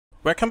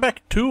Welcome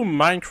back to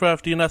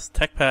Minecraft DNS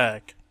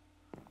Techpack.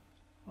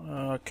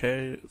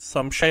 Okay,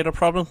 some shader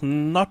problems,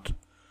 not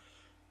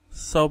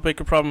so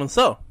big a problem.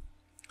 So,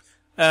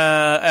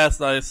 as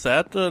I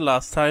said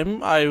last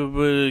time, I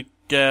will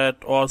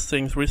get all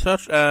things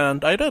researched,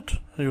 and I did.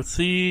 You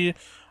see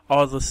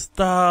all the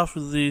stuff,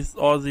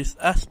 all these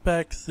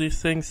aspects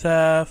these things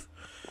have.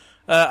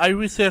 I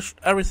researched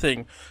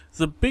everything.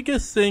 The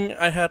biggest thing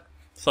I had,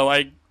 so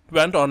I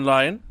went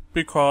online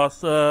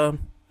because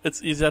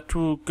it's easier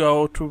to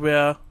go to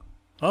where,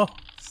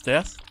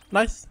 stairs,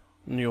 nice,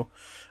 new,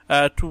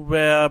 to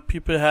where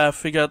people have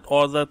figured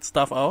all that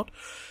stuff out.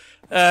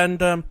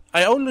 And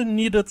I only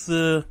needed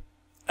the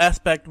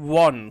aspect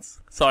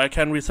once, so I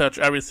can research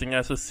everything.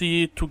 As you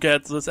see, to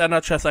get this ender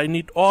chest, I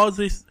need all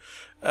these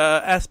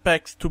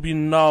aspects to be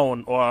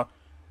known, or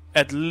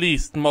at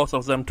least most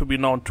of them to be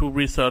known, to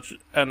research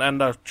an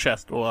ender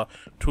chest, or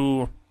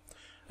to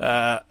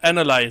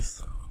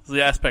analyze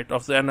the aspect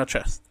of the ender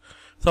chest.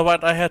 So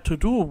what I had to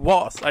do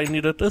was, I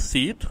needed a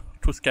seed,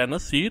 to scan a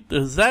seed,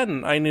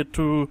 then I need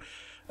to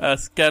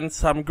scan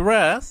some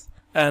grass,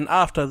 and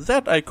after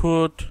that I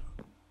could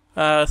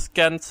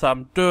scan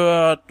some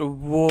dirt,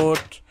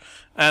 wood,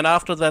 and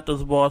after that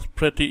it was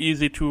pretty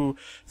easy to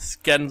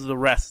scan the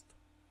rest.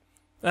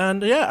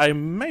 And yeah, I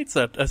made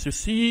that. As you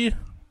see,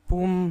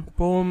 boom,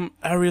 boom,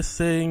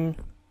 everything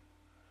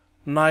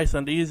nice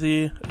and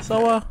easy.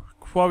 So our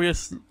quarry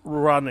is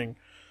running,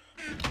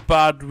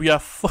 but we are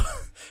full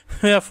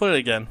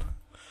again.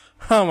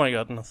 Oh my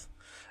goodness.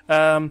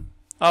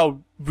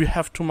 We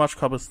have too much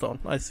cobblestone,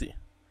 I see.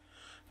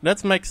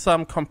 Let's make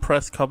some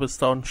compressed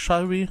cobblestone,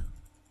 shall we?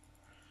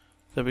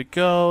 There we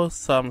go,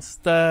 some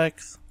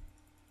stacks.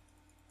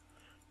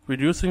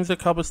 Reducing the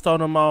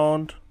cobblestone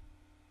amount.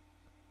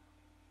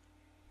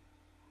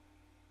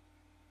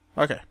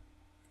 Okay.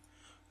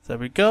 There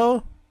we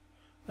go.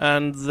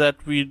 And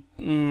that we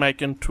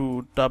make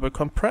into double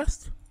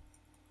compressed.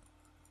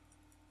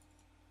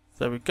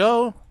 There we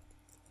go.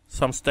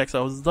 Some stacks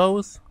of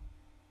those.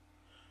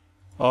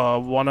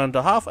 Or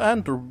 1.5,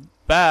 and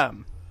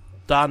bam!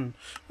 Done.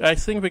 I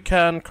think we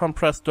can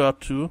compress dirt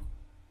too.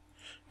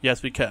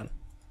 Yes, we can.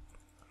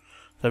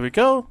 There we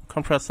go.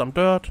 Compress some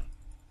dirt.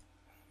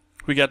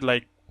 We get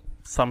like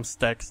some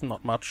stacks,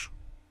 not much.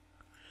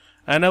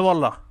 And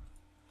voila.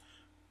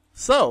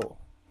 So,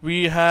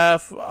 we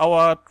have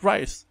our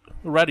rice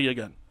ready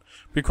again.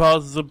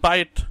 Because the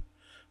bytes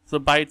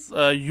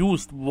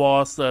used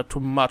was too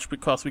much,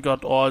 because we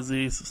got all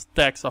these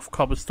stacks of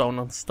cobblestone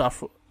and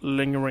stuff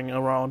lingering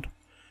around.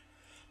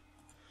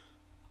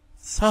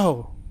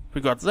 So,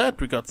 we got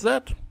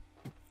that.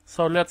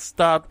 So let's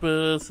start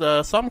with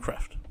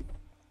Stormcraft.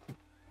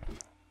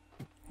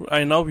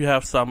 I know we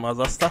have some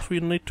other stuff we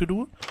need to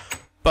do,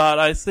 but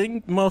I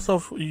think most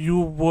of you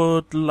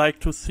would like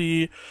to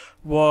see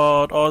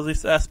what all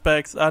these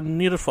aspects are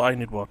needed for. I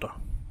need water.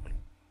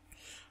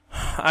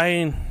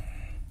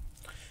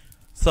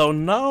 So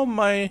now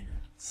my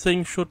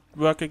thing should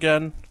work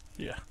again.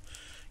 Yeah.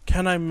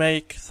 Can I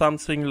make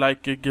something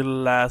like a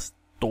glass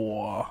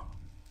door?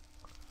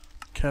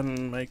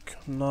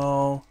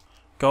 No.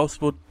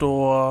 Ghostwood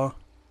door.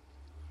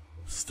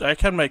 I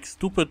can make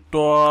stupid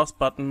doors,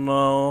 but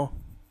no.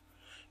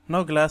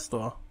 No glass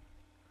door.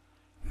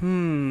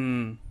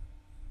 A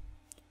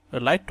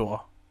light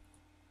door.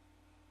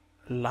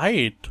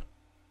 Light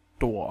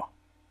door.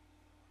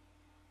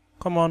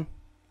 Come on.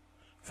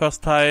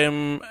 First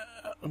time,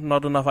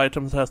 not enough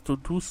items has to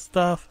do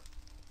stuff.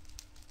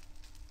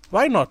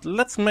 Why not?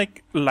 Let's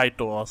make light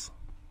doors.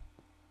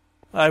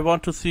 I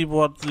want to see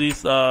what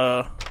these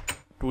are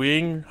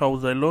doing, how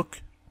they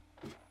look.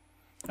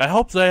 I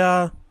hope they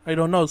are, I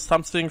don't know,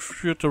 something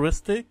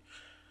futuristic.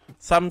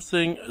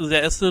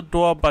 There is a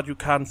door, but you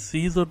can't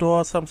see the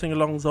door, something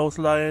along those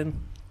lines.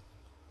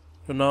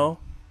 You know?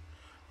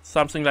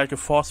 Something like a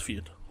force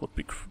field would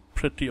be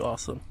pretty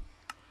awesome.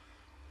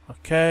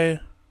 Okay.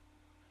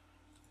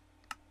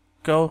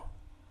 Go.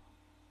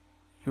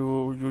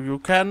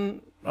 You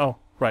can... Oh,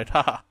 right,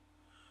 haha.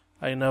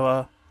 I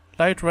never...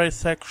 Light ray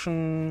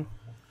section...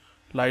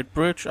 Light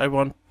bridge, I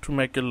want to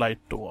make a light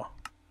door.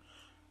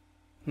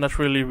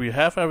 Naturally, we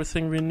have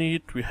everything we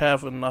need. We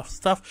have enough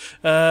stuff.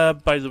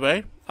 By the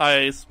way,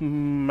 I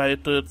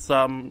smelted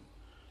some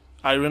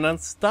iron and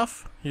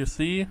stuff. You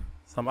see?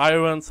 Some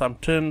iron, some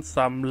tin,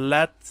 some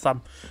lead,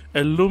 some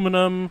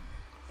aluminum,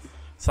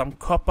 some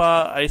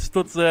copper. I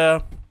stood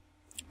there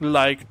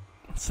like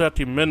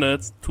 30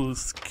 minutes to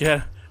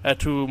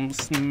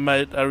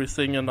smelt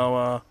everything in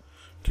our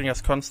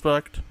Tinker's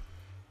construct.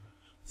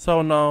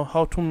 So now,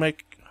 how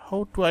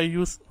do I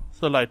use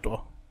the light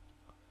door?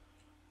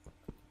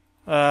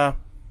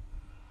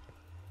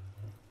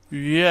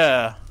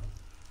 Yeah.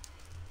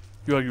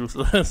 You're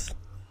useless.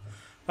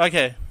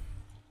 Okay.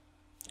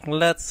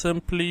 Let's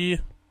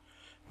simply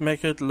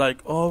make it like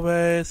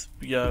always.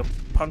 We are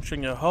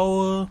punching a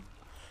hole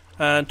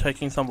and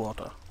taking some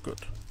water.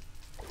 Good.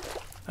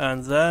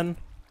 And then...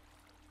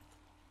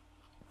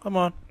 Come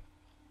on.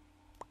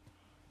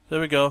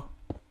 There we go.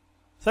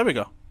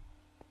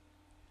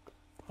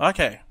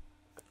 Okay.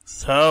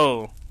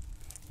 So,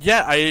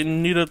 yeah, I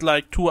needed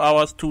like 2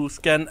 hours to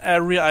scan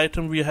every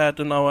item we had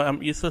in our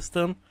ME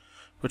system,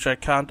 which I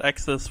can't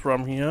access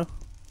from here.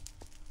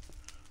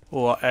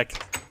 Or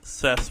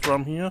access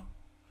from here.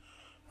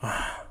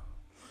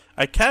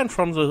 I can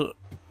from the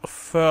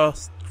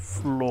first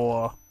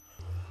floor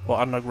or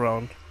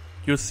underground.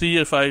 You see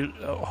if I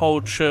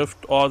hold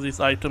shift, all these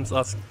items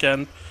are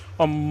scanned,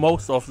 or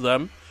most of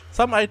them.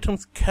 Some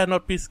items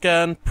cannot be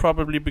scanned,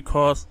 probably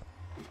because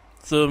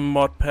the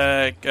mod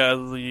pack,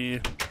 the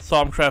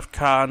Stormcraft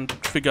can't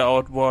figure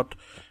out what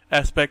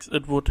aspects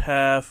it would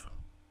have.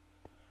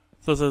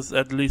 This is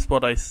at least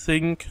what I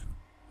think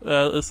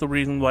is the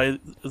reason why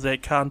they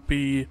can't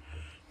be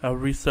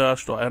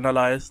researched or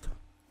analyzed.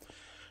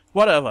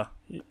 Whatever.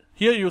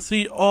 Here you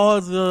see all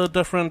the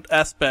different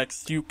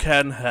aspects you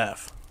can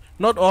have.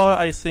 Not all,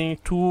 I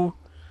think 2.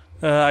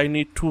 I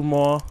need 2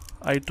 more.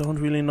 I don't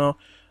really know.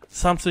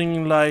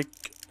 Something like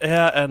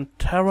air and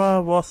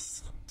terror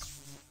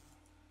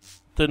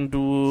didn't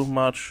do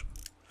much.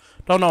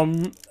 Don't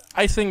know.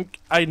 I think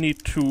I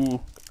need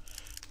 2,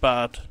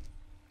 but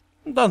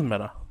it doesn't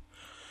matter.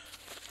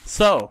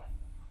 So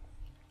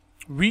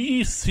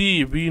we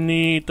see we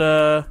need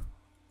an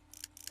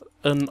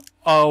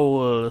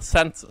owl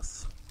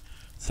census.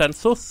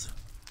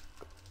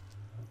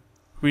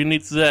 We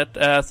need that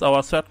as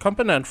our third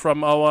component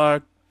from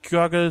our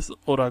goggles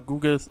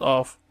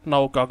of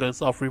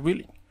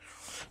revealing.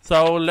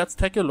 So let's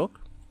take a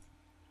look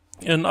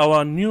in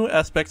our new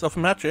aspects of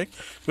magic,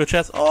 which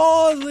has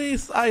all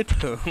these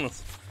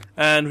items,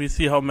 and we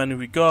see how many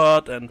we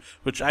got and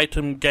which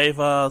item gave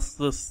us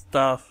this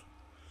stuff.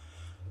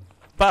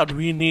 But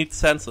we need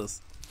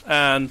census,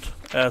 and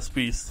as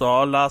we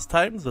saw last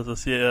time, this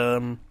is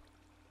here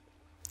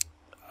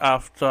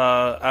after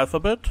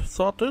alphabet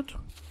sorted.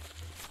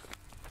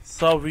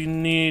 So we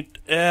need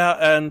air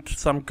and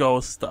some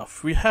ghost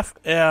stuff. We have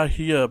air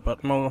here,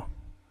 but no.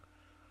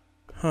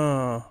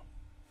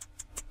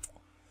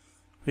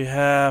 We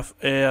have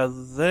air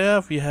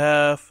there, we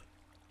have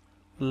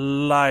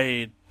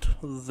light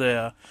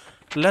there.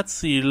 Let's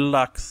see,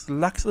 Lux.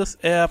 Lux is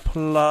air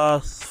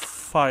plus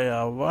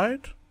fire,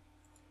 right?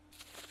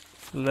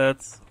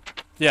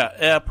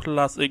 Air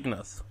plus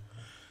Ignis.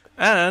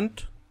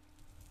 And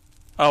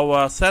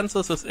our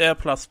census is air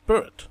plus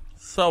spirit.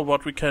 So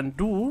what we can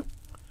do,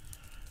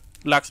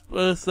 Lux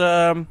is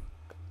an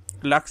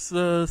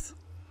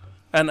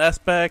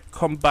aspect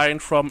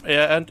combined from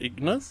air and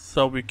Ignis,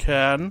 so we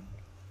can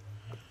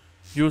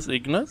use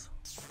Ignis.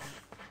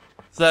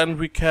 Then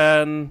we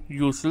can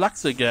use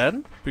Lux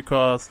again,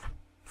 because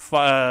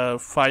fire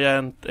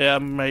and air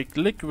make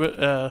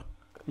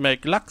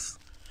Lux.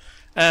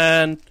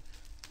 And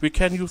we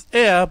can use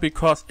air,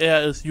 because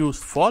air is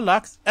used for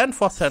Lux and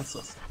for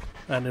census.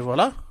 And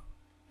voila,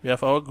 we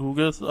have our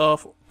goggles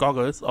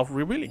of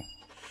revealing.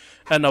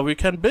 And now we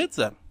can build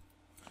them.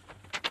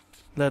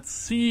 Let's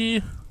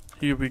see.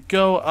 Here we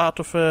go.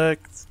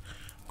 Artifacts,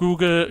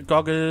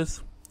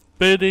 goggles.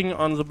 Building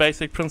on the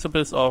basic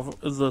principles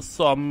of the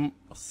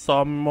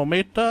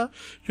thermometer,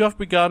 you have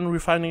begun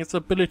refining its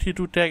ability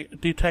to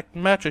detect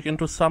magic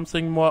into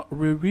something more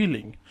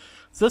revealing.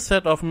 This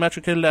set of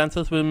magical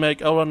lenses will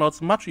make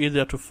aeronauts much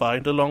easier to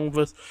find, along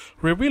with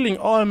revealing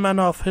all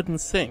manner of hidden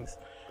things.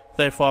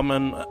 They form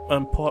an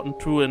important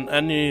tool in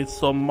any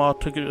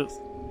thermometer's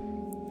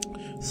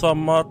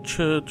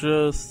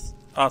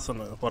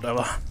arsenal,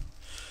 whatever.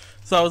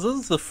 So this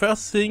is the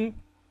first thing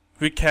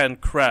we can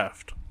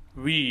craft.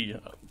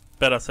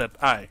 Better said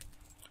I.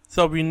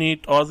 So we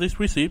need all these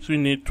receipts. We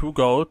need to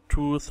go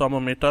to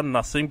thermometer,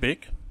 nothing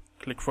big.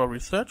 Click for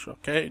research.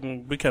 Okay,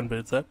 we can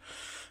build that.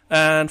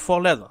 And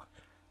for leather.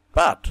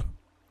 But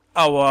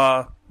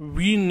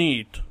we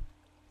need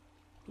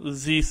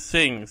these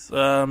things.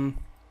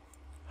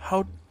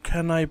 How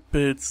can I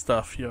build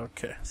stuff here?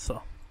 Okay,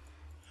 so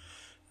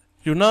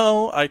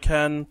I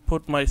can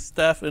put my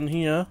staff in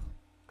here.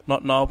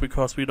 Not now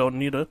because we don't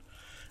need it.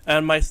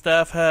 And my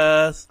staff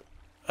has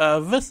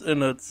this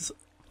in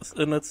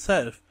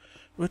itself,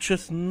 which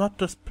is not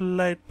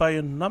displayed by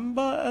a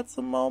number at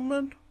the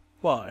moment.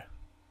 Why?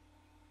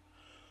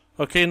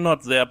 Okay,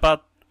 not there,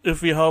 but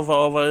if we hover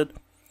over it,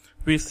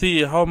 we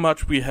see how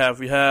much we have.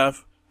 We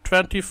have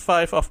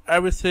 25 of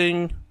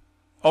everything,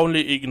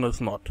 only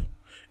Ignis not.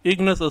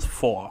 Ignis is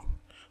 4,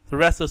 the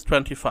rest is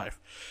 25.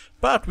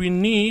 But we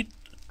need,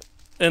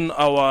 in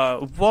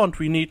our wand,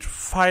 we need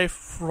 5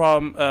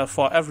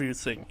 for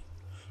everything.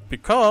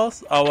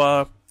 Because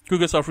our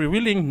goggles of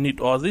revealing need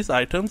all these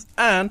items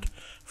and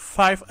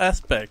 5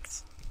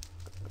 aspects.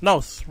 No,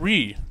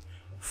 3.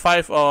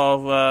 5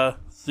 of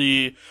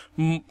the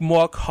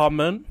more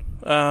common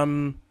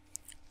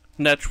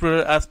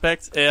natural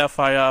aspects, air,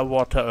 fire,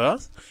 water,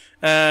 earth,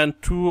 and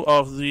 2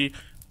 of the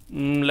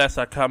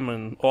lesser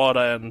common, order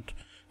and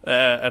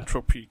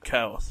entropy,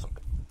 chaos.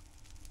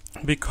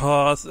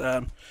 Because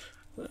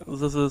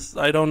this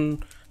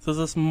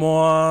is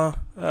more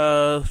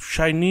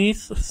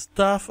Chinese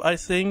stuff, I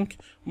think.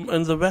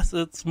 In the west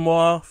it's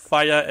more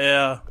fire,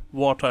 air,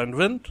 water and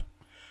wind.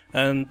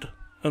 And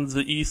in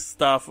the east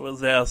stuff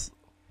there's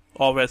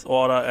always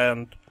order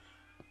and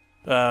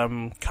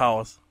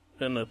cows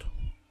in it.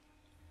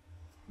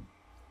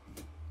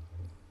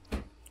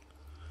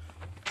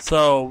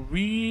 So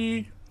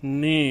we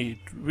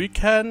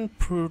can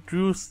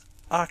produce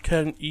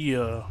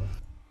anew.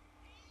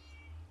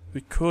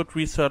 We could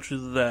research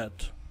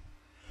that.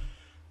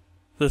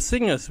 The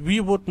thing is, we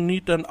would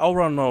need an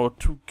aura node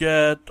to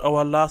get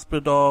our last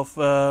bit of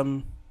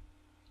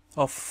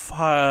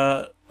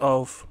fire,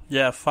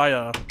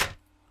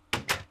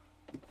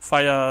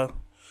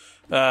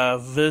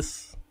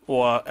 this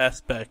or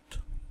aspect.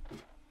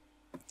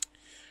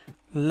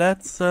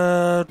 Let's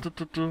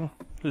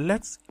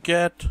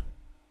get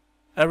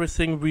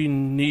everything we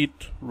need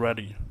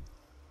ready.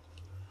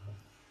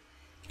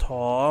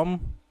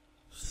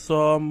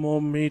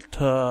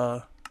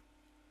 Thermometer.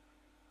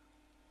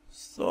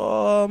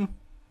 How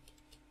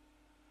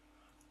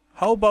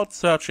about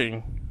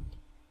searching?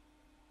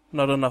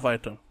 Not enough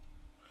item.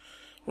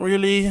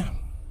 Really?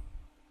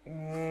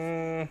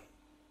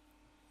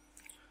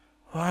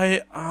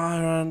 Why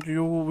aren't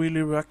you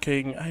really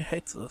working? I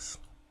hate this.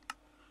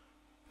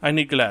 I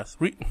need glass.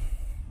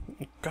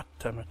 God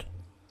damn it.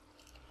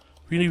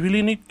 We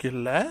really need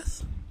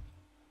glass?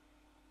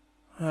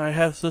 I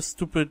have this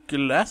stupid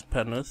glass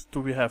panels. Do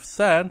we have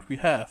sand? We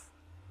have.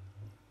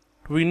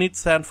 Do we need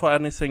sand for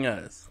anything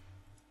else?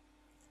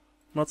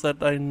 Not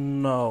that I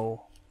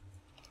know.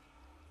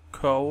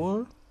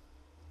 Coal.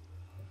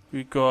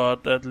 We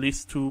got at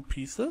least 2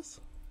 pieces.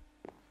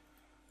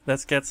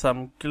 Let's get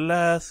some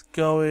glass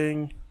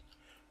going.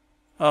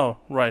 Oh,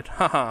 right.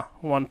 Haha.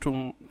 1,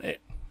 2, 8.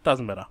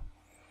 Doesn't matter.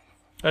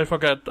 I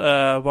forgot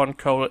 1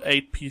 coal,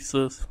 8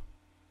 pieces.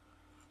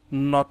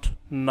 Not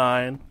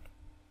 9.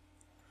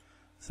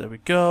 There we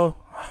go.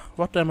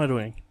 What am I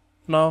doing?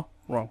 No,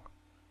 wrong.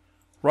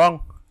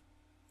 Wrong.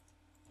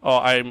 Oh,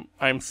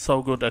 I'm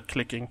so good at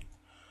clicking.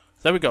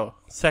 There we go.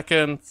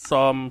 Second,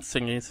 some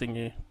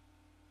thingy.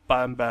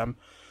 Bam, bam.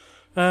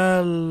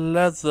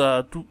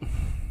 Leather.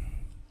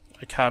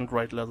 I can't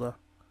write leather.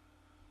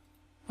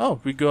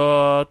 Oh, we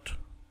got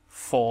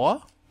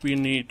 4. We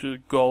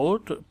need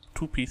gold.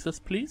 2 pieces,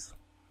 please.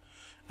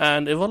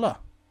 And voila.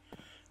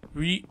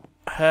 We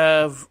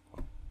have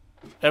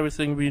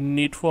everything we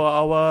need for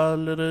our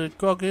little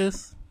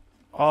goggles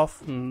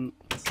of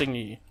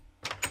thingy.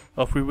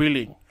 Of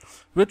revealing.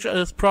 Which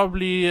is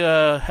probably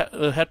a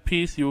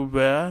headpiece you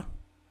wear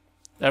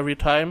every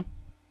time.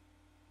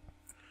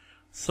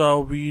 So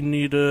we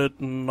needed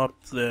not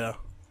there.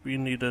 We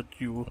needed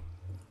you.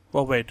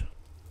 Oh wait.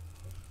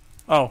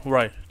 Oh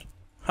right.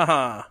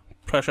 Haha.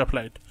 Pressure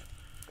plate.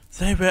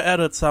 They were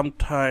added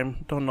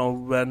sometime. Don't know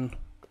when.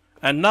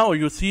 And now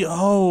you see.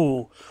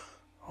 Oh,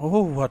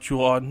 what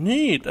you all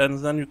need. And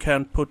then you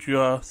can put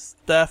your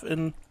stuff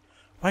in.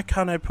 Why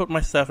can't I put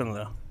my stuff in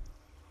there?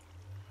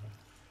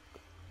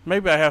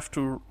 Maybe I have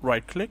to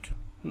right click?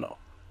 No.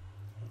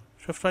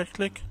 Shift right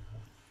click?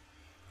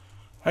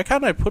 Why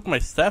can't I put my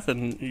stuff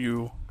in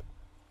you?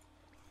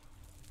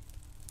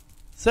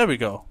 There we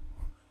go.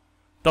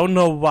 Don't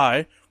know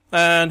why.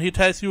 And he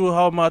tells you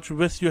how much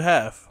width you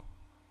have.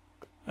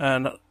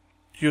 And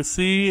you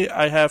see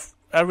I have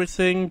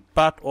everything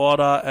but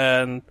order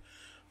and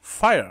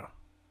fire.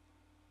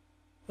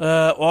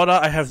 Order,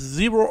 I have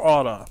 0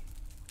 order.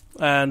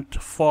 And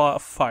 4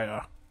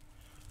 fire.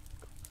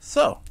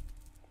 So.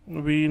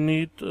 We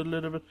need a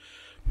little bit.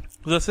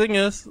 The thing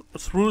is,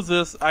 through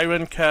this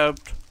iron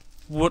capped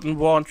wooden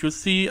wand, you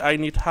see I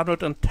need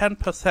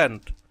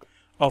 110%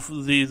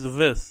 of these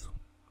width.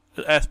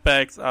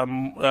 Aspects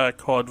are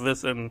called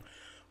width in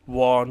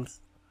wands.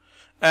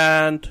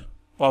 And,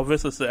 or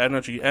width is the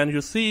energy. And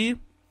you see,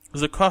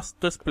 the cost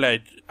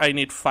displayed. I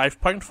need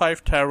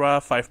 5.5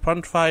 Terra,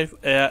 5.5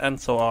 air, and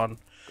so on.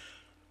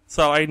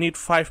 So I need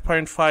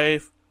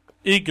 5.5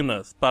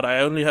 Ignis, but I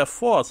only have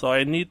 4, so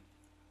I need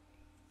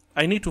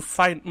to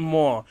find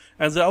more.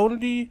 And the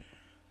only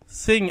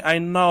thing I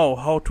know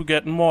how to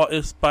get more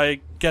is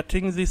by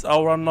getting these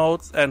aura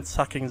nodes and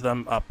sucking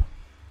them up.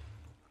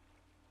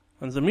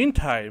 In the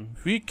meantime,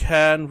 we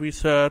can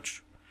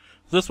research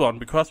this one,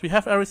 because we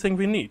have everything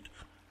we need.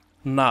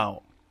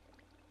 Now.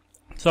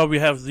 So we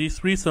have these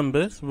 3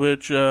 symbols,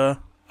 which are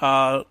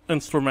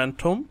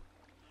instrumentum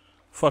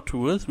for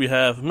tools. We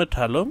have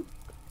metallum.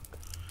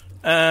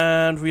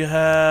 And we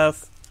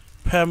have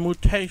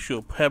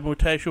permutation.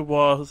 Permutation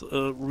was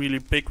a really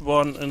big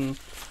one in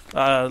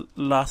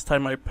last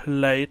time I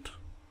played,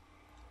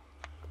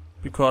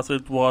 because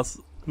it was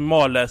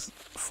more or less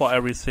for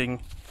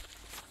everything.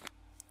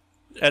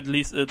 At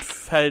least it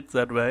felt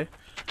that way.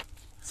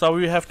 So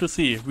we have to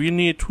see. We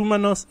need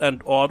humanus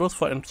and ordus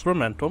for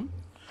instrumentum.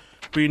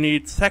 We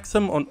need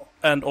sexum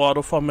and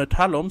ordo for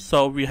metallum.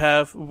 So we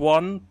have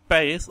 1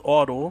 base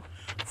ordo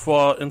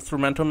for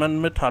instrumentum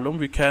and metallum.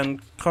 We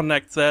can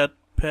connect that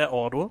per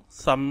ordo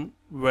some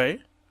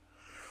way.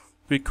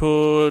 We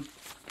could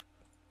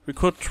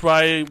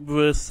try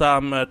with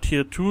some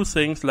tier 2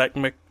 things like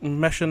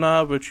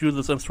Machina, which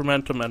uses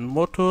instrumentum and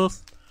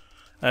motus,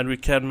 and we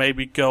can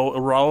maybe go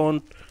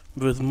around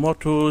with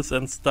motus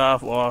and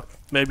stuff, or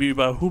maybe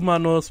über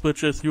humanus,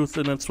 which is used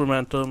in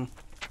instrumentum.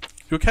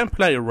 You can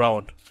play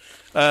around.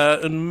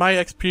 In my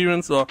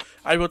experience, or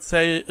I would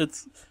say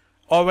it's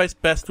always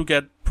best to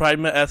get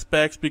primer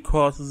aspects,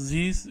 because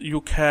these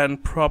you can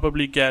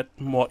probably get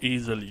more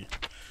easily.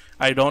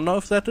 I don't know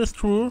if that is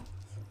true,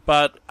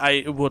 but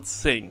I would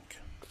think.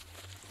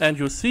 And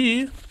you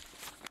see,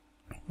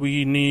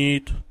 we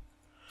need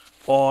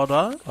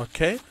order,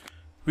 okay?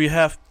 We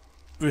have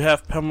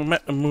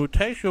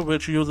permutation,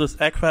 which uses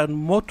aqua and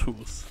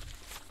motus.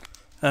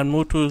 And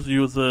motus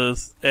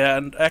uses air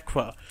and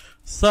aqua.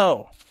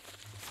 So,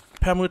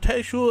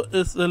 permutation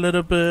is a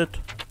little bit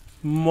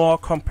more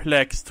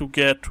complex to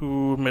get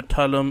to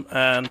metallum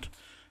and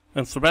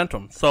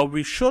instrumentum. So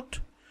we should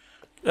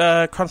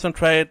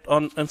concentrate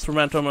on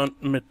instrumentum and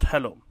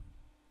metallum.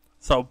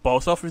 So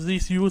both of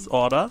these use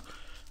order.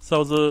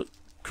 So the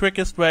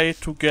quickest way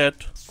to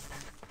get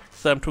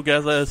them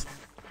together is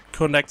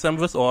connect them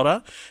with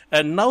order.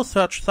 And now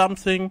search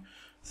something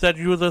that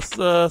uses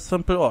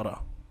simple order.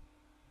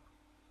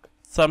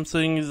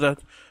 Something that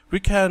we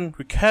can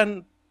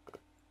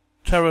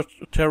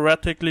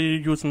theoretically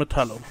use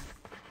metallum.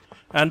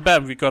 And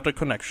bam, we got a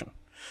connection.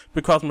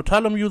 Because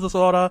metallum uses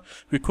order,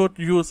 we could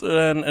use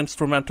an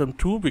instrumentum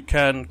too, we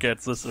can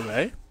get this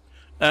array.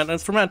 And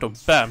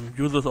instrumentum, bam,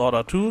 uses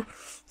order too.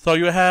 So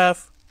you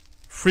have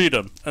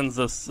freedom in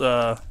this,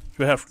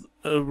 you have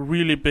a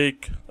really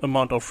big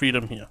amount of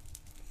freedom here.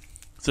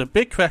 The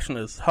big question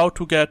is how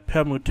to get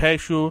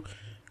permutation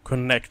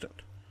connected.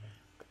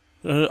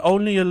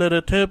 Only a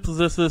little tip,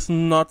 this is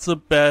not the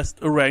best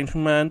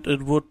arrangement.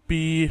 It would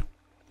be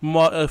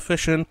more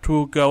efficient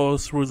to go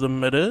through the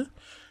middle,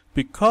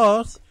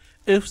 because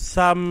if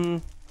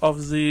some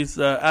of these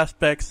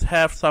aspects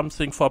have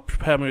something for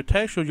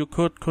permutation, you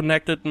could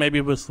connect it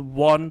maybe with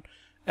one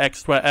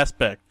extra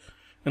aspect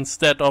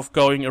instead of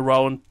going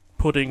around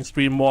putting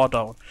 3 more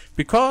down.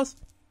 Because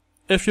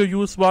if you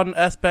use one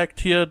aspect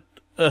here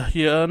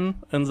in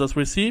this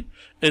receipt,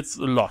 it's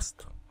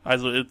lost.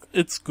 Also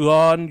it's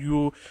gone,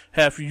 you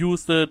have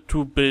used it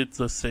to build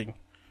the thing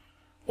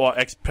or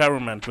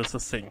experiment with the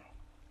thing.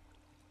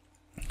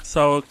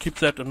 So keep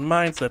that in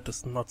mind, that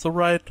is not the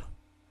right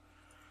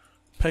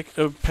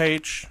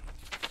page.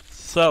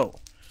 So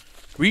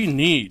we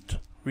need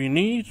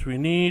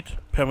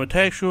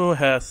permutation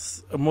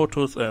has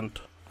motus and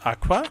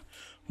aqua.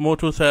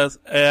 Motus has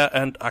air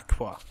and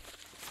aqua.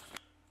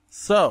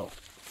 So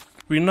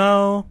we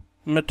know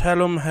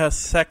metallum has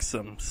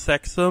sexum.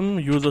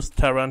 Sexum uses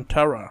terra and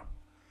terra.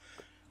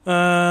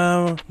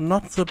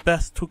 Not the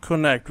best to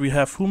connect. We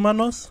have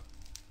humanus.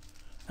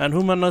 And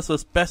humanus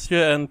is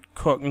bestia and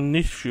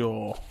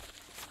cognitio.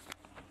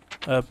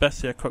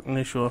 Bestia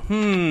cognitio.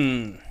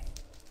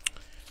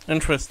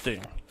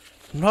 Interesting.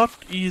 Not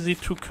easy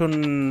to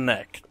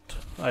connect,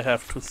 I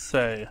have to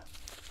say.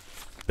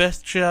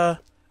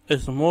 Bestia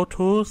is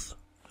motus.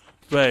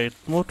 Wait,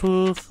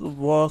 motus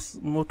was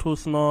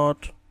motus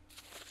not.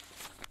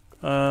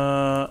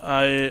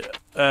 Yeah,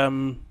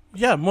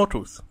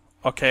 motus.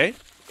 Okay.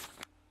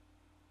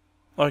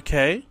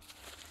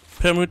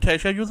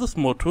 Permutation uses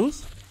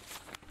motus.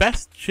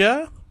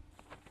 Bestia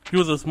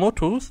uses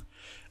motus.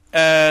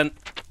 And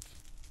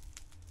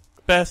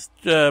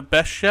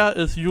bestia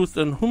is used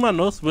in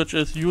humanus, which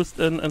is used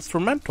in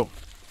instrumentum.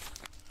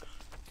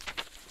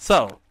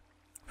 So,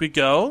 we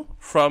go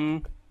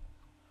from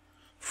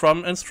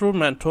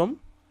instrumentum,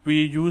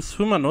 we use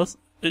humanus,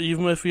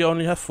 even if we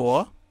only have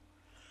 4.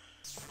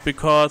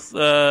 Because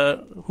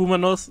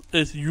humanus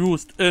is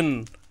used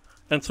in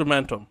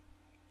instrumentum.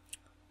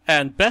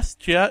 And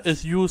bestia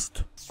is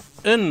used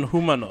in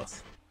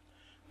humanus.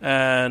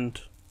 And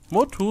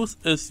motus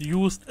is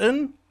used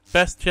in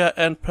bestia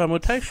and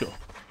permutation.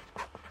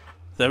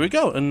 There we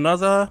go,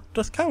 another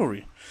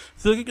discovery.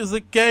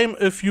 The game,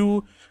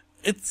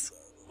 it's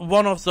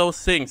one of those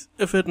things.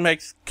 If it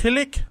makes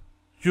click,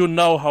 you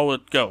know how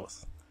it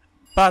goes.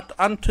 But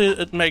until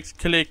it makes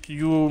click,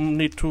 you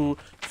need to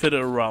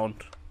fiddle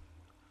around.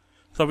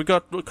 So we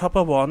got a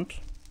copper wand.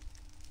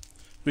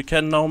 We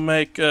can now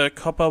make a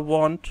copper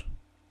wand,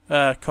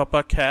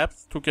 copper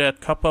caps to get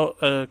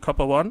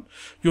copper wand.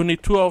 You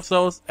need 2 of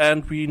those,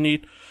 and we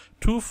need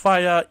 2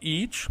 fire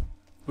each.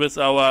 With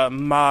our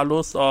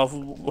malus of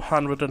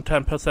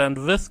 110%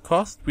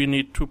 viscous, we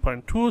need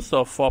 2.2,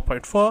 so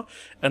 4.4,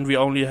 and we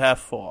only have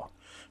 4.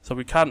 So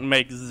we can't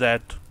make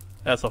that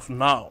as of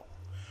now.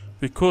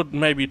 We could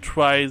maybe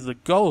try the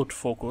gold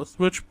focus,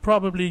 which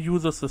probably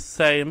uses the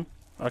same.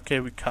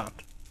 Okay, we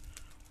can't.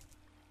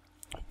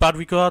 But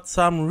we got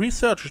some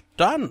research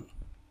done.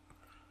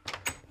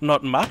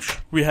 Not much.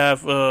 We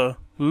have a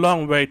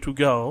long way to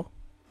go.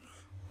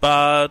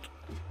 But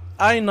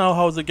I know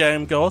how the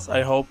game goes.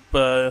 I hope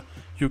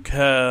you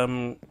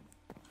can,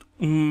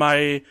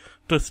 my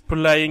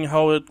displaying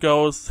how it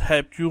goes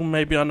helped you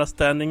maybe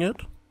understanding it.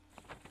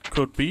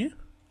 Could be.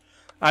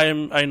 I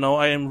know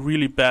I am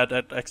really bad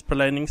at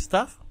explaining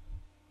stuff.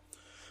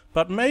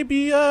 But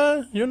maybe,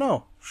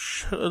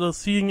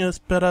 seeing is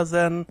better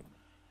than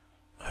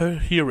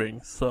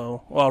hearing,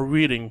 so, or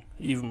reading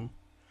even.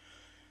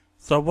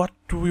 So what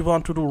do we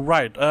want to do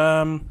right?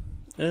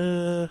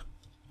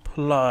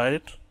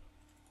 Polite.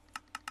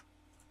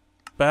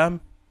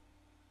 Bam.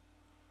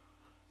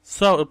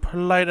 So,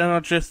 applied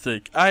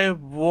energistic. I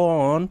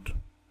want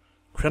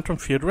quantum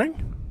field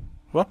ring?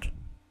 What?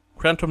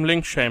 Quantum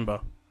link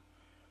chamber.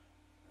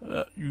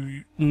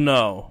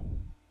 No.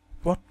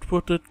 What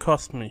would it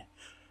cost me?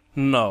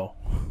 No.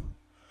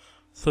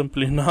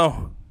 Simply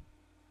no.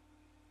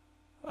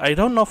 I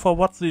don't know for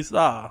what these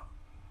are.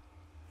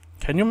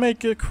 Can you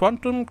make a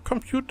quantum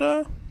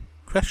computer?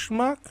 Question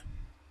mark?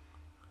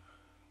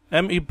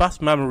 ME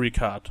bus memory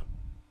card.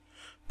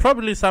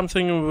 Probably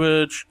something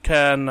which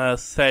can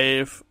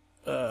save,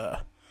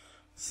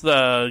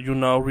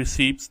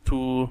 receipts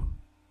to,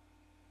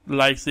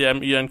 like the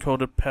ME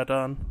encoded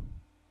pattern.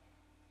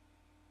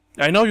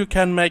 I know you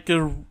can make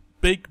a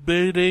big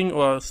building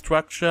or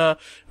structure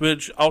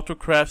which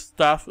autocrafts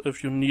stuff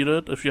if you need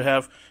it. If you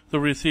have the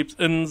receipts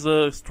in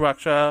the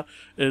structure,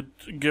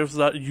 it gives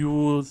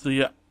you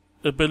the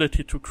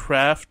ability to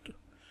craft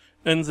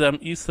in the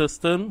ME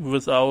system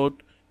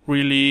without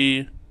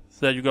really,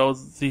 there you go,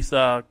 these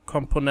are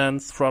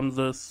components from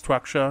the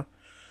structure,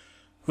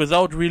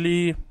 without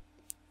really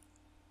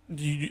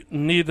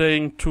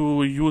needing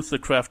to use the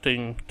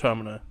crafting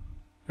terminal.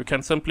 You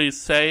can simply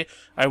say,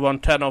 I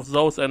want 10 of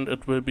those and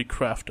it will be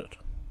crafted.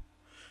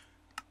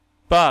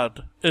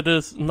 But it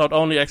is not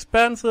only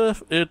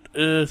expensive, it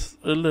is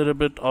a little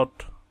bit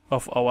out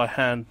of our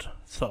hand.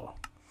 So,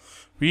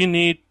 we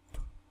need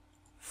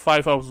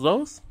 5 of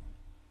those.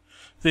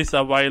 These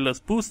are wireless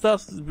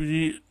boosters.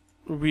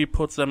 We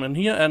put them in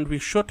here and we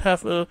should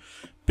have a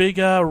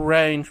bigger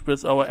range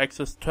with our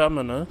access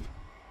terminal.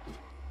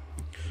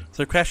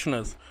 The question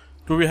is,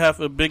 do we have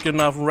a big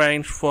enough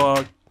range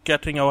for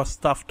getting our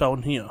stuff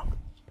down here?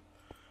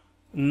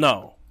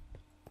 No.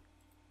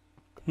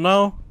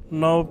 No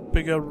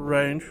bigger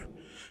range.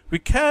 We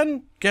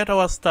can get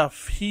our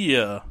stuff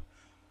here,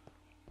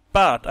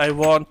 but I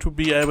want to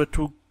be able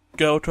to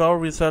go to our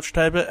research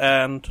table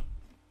and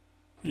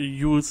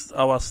use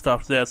our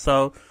stuff there.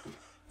 So,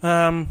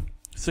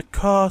 the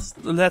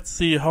cost, let's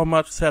see how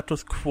much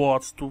Certus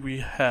quartz do we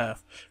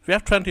have. We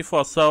have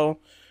 24, so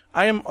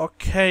I am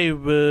okay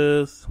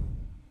with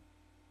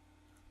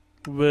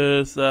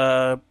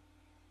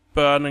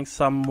burning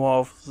some more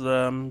of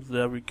them.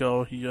 There we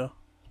go here.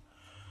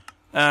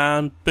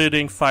 And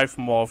building 5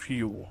 more of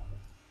you.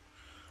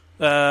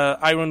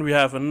 Iron we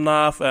have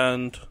enough,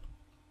 and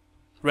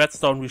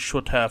redstone we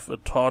should have a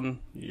ton,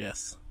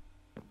 yes.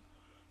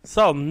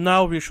 So,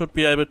 now we should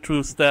be able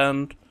to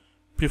stand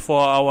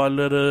before our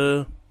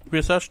little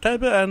research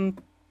table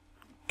and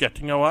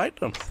getting our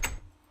items.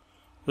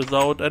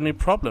 Without any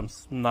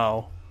problems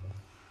now.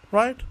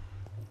 Right?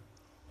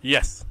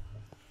 Yes.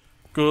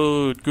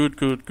 Good.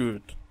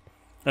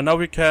 And now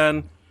we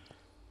can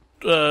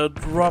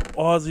drop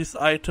all these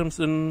items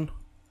in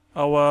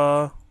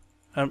our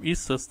ME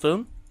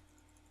system.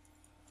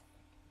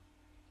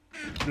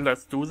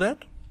 Let's do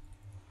that.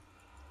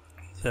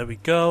 There we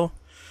go.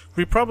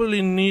 We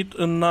probably need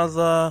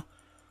another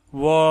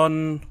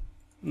one.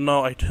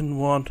 No, I didn't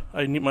want.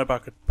 I need my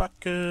bucket.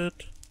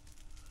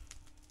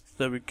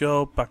 There we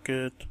go,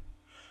 bucket.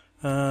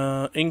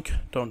 Ink,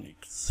 don't need.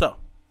 So,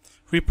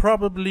 we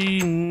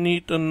probably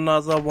need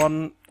another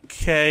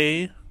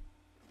 1K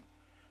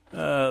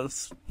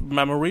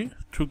memory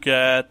to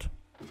get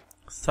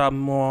some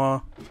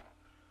more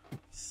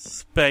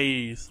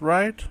space,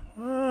 right?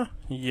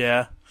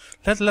 Yeah.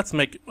 Let's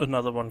make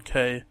another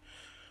 1K.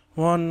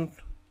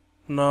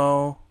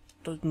 No,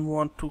 doesn't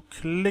want to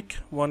click.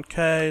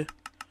 1K.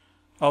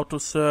 Auto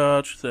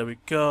search, there we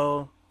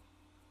go.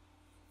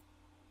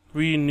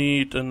 We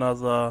need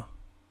another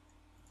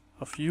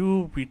of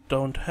you, we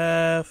don't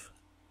have.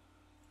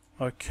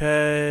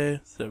 Okay,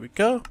 there we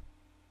go.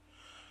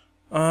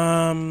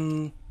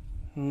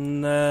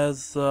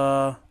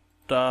 Nether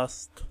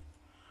dust.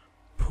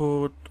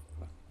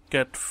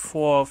 Get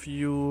 4 of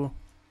you.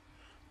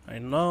 I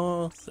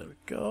know, there we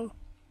go.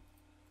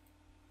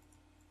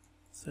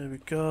 There we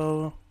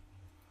go.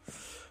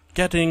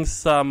 Getting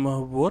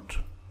some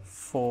wood.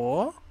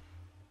 4.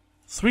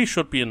 3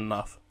 should be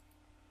enough.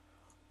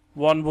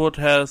 1 wood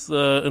has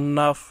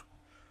enough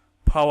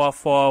power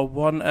for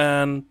 1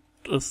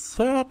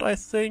 1/3, I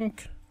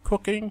think,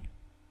 cooking.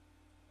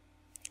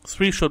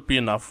 3 should be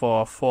enough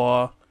for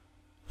 4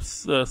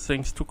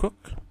 things to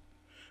cook.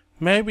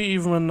 Maybe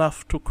even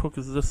enough to cook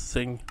this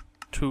thing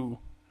too.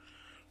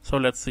 So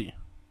let's see.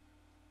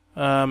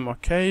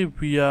 Okay,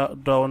 we are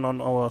down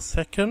on our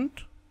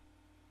second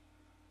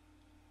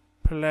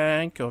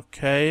plank.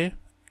 Okay,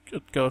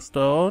 it goes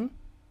down.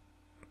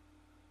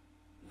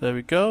 There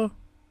we go.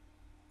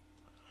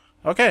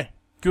 Okay,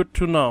 good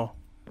to know.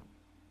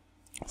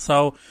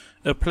 So,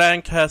 a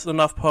plank has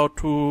enough power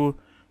to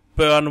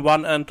burn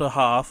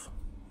 1.5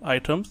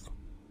 items.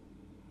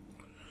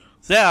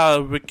 There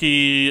are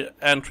wiki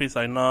entries,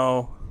 I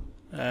know,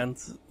 and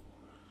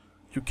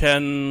you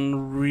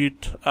can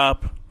read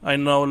up. I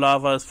know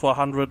lava is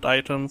 400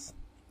 items,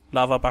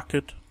 lava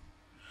bucket,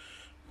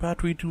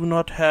 but we do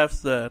not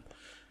have that.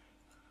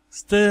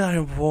 Still, I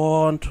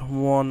want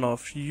 1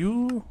 of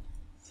you.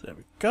 There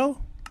we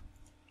go.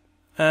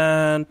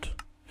 And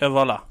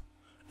voila.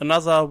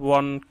 Another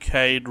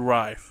 1K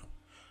drive.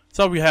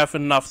 So we have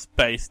enough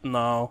space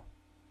now.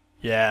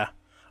 Yeah.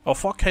 Our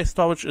 4K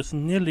storage is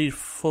nearly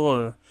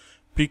full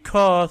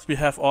because we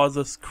have all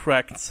this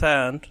cracked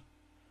sand,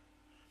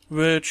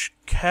 which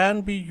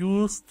can be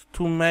used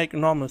to make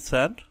normal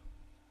sand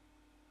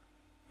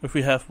if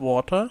we have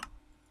water.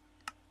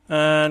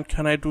 And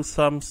can I do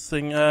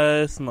something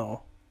else?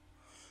 No.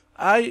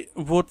 I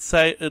would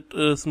say it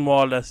is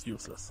more or less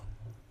useless.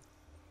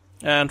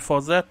 And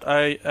for that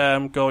I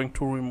am going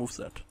to remove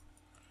that.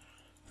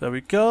 There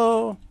we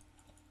go.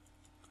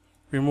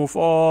 Remove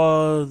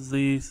all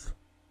these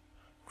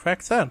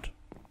cracked sand.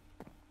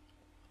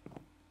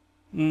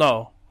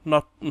 No,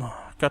 not,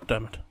 god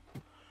damn it.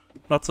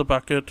 Not the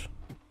bucket.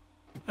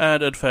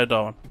 And it fell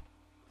down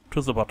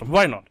to the bottom.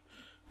 Why not?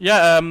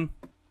 Yeah,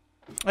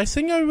 I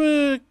think I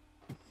will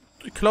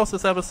close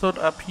this episode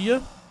up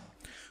here.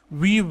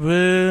 We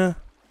will,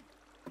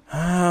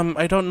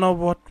 I don't know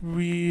what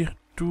we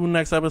do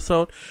next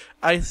episode.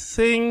 I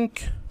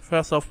think,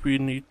 first off, we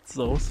need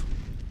those.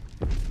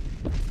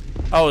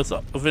 Oh, it's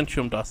a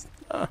Vintium dust.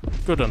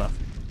 Good enough.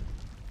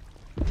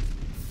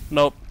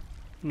 Nope,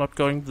 not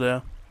going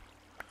there.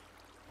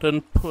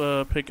 Didn't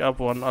pick up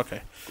one.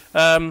 Okay.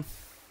 I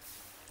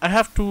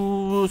have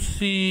to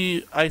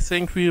see. I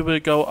think we will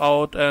go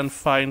out and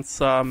find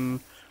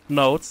some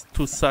nodes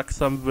to suck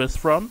some whiz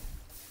from.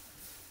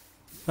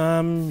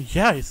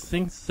 Yeah, I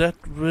think that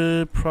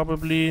will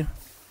probably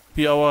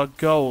be our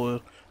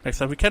goal next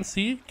time. We can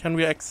see. Can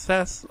we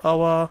access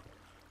our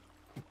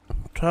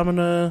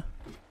terminal?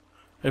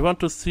 I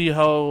want to see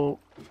how.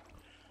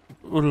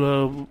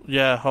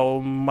 Yeah, how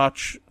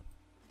much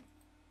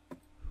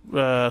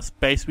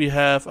space we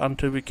have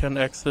until we can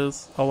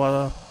access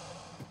our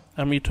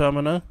ME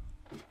terminal.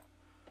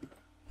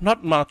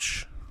 Not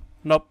much.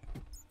 Nope.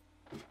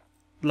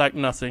 Like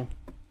nothing.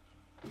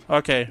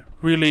 Okay,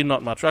 really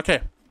not much.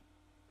 Okay.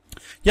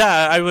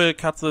 Yeah, I will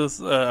cut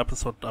this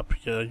episode up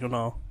here, you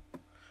know.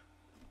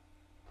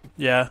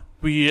 Yeah,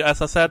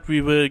 as I said,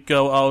 we will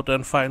go out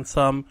and find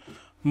some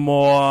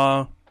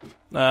more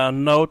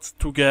nodes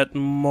to get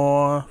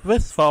more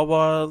with for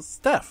our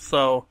staff.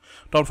 So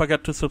don't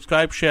forget to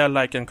subscribe, share,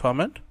 like, and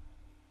comment.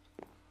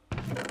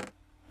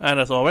 And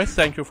as always,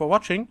 thank you for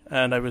watching,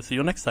 and I will see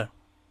you next time.